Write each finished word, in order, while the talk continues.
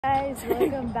Guys,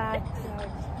 welcome back to our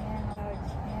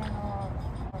channel.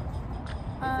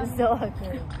 It's still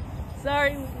awkward.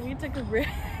 Sorry, we took a break.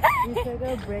 We took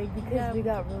a break because we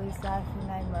got really sad for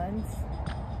 9 months.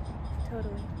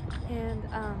 Totally. And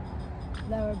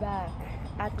now we're back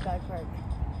at the dog park.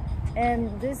 And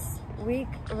this week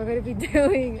we're gonna be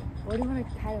doing, what do you want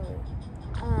to title it?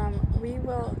 we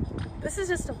will. This is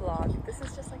just a vlog. This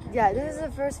is just like. This is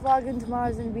the first vlog, and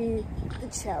tomorrow's gonna be the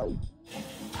challenge.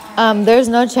 There's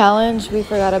no challenge. We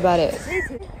forgot about it.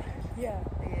 Yeah.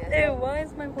 Ew, why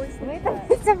is my voice like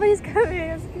that? Somebody's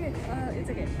coming. I'm scared. It's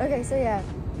okay. Okay, so yeah.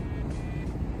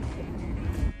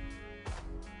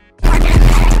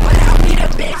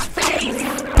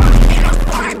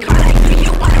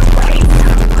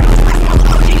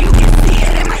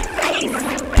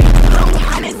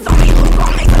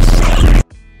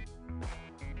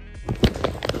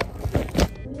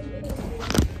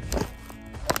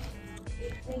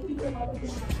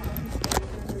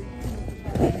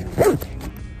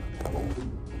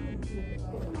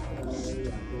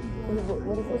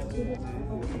 What is this?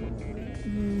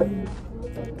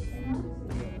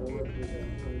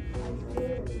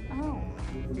 Oh.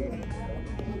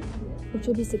 It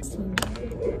should be 16.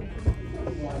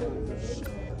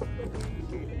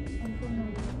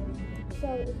 So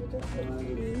if you just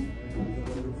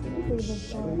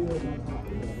 16,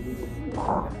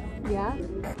 yeah?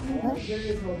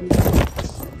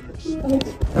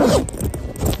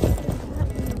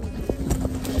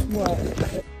 What?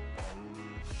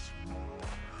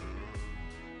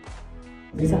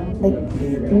 So, like,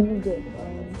 really good.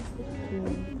 1, 2,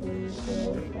 3,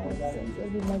 4, 5, 6. It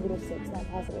would be -6, not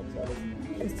 +6.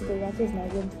 Because to the left is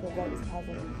negative, to the right is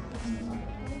positive.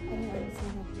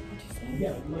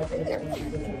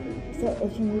 So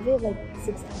if you move it like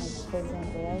 6 times, for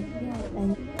example, right? Yeah.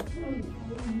 And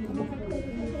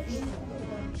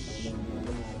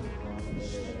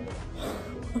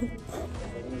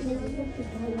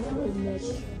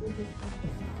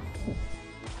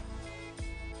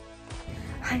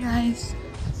hi guys.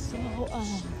 So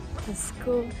the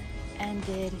school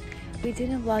ended. We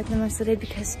didn't vlog them yesterday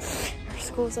because our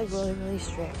school is like really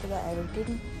strict about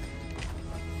everything.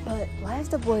 But why is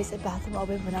the boys' bathroom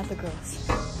open but not the girls?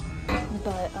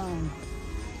 But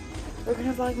we're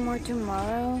gonna vlog more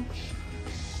tomorrow.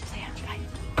 So yeah, bye.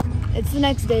 It's the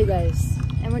next day, guys,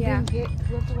 and we're doing. We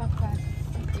have to walk back.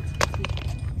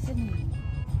 Sydney.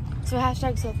 So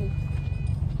hashtag selfie.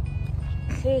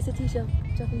 Hey, it's a t-shirt.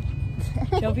 Selfie.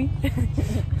 Shelby?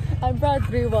 I brought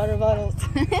 3 water bottles.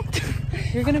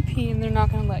 You're gonna pee and they're not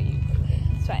gonna let you.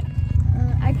 It's fine.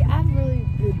 I have really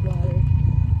good water.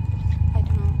 I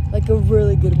don't. Like a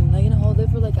really good one. I can hold it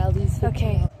for like at least 15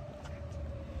 Okay. minutes.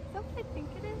 Is that what I think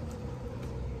it is?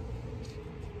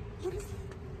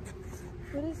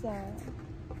 What is that?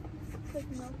 It's like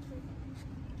melted.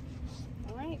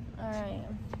 Alright.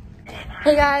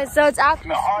 Hey guys, so it's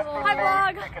after school. Hi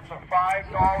vlog!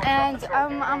 And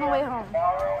I'm on my way home.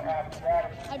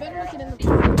 I better look it in the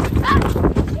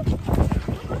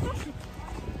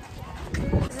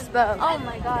This is Bo. Oh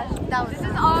my gosh. This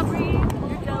is Aubrey.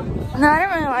 You're joking. No, I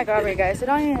don't really like Aubrey, guys, so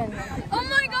don't even. Oh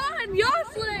my god,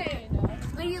 yoosselinnn!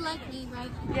 But you like me,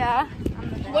 right? Yeah.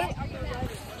 What?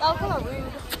 Oh, come on,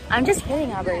 rude. I'm just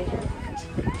kidding, Aubrey.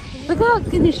 Look how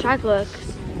good this track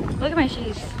looks. Look at my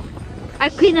shoes. I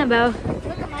clean them, Bo.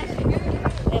 Look at my finger.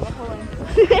 They have a hole in.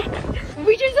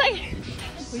 We just had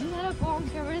a phone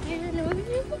cover there and it was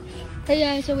beautiful. Hey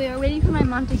guys, so we are waiting for my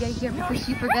mom to get here because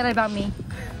she forgot about me.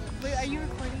 Wait, are you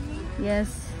recording me?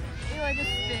 Yes. Ew, I just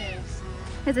spit.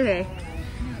 It's okay.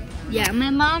 Yeah,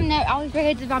 my mom always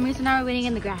forgets about me, so now we're waiting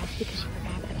in the grass because she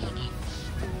forgot about me.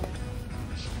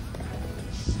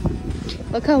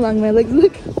 Look how long my legs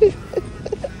look.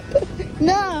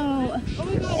 No! Oh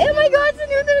my god! Oh my god, it's a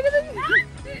new thing!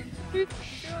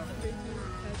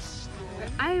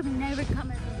 I've never come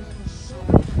here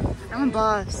before. I'm a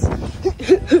boss.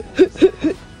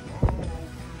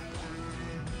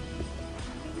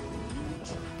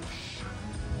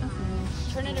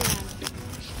 Turn it around.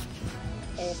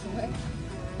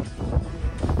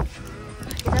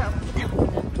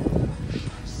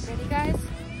 Ready, guys?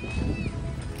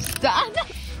 Stop!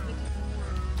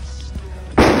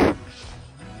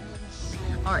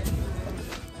 Alright.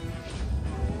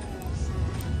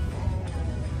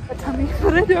 Tell me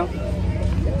what to do.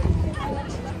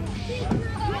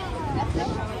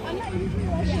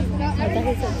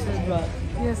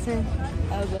 Yes, sir.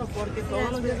 Porque todos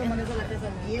los días amanece la casa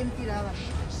bien tirada.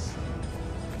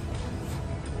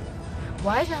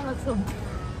 Why does that look so?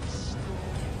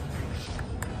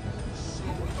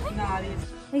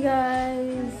 Hey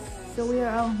guys, so we are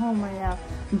at home right now,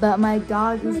 but my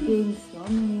dog is being slow.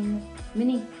 mean.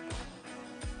 Minnie.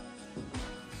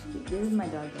 This is my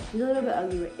dog though. She's a little bit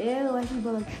ugly, but ew, why should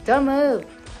you like, don't move.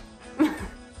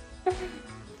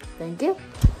 Thank you.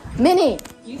 Minnie!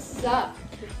 You suck.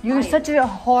 You're such a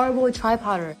horrible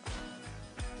tripodder.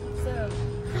 So,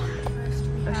 first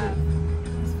we have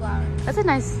these flowers. That's a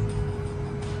nice.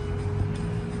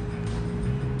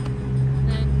 And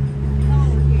then, come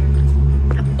over here.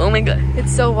 Oh my god,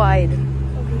 it's so wide.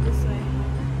 Okay, this way.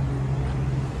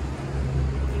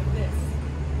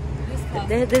 This costs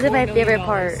This is my $4 favorite million.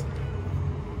 part.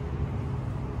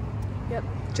 Yep.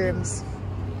 Germs.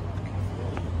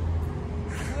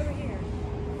 Over here.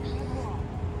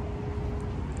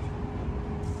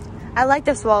 I like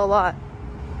this wall a lot.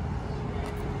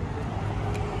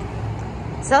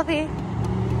 Selfie.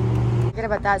 Forget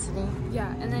about that, Sydney.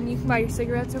 Yeah, and then you can buy your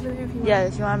cigarettes over there if you want. Yeah,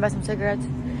 if you want to buy some cigarettes.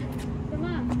 Come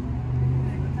on.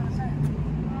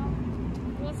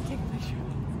 Who wants to take a picture?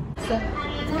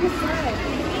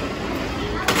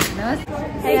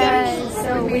 Hey guys,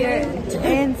 so we are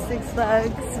in Six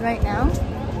Flags right now.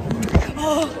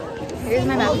 Here's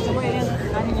my map.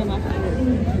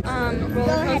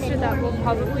 Roller coaster that we'll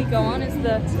probably go on is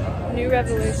the New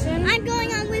Revolution. I'm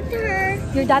going on with her.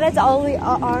 Your dad is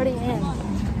already in.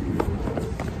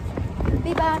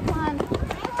 Be back, come on.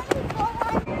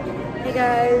 Hey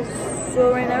guys,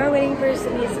 so right now we're waiting for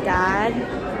Sydney's dad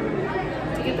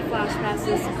To get the flash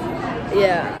passes.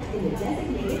 Yeah.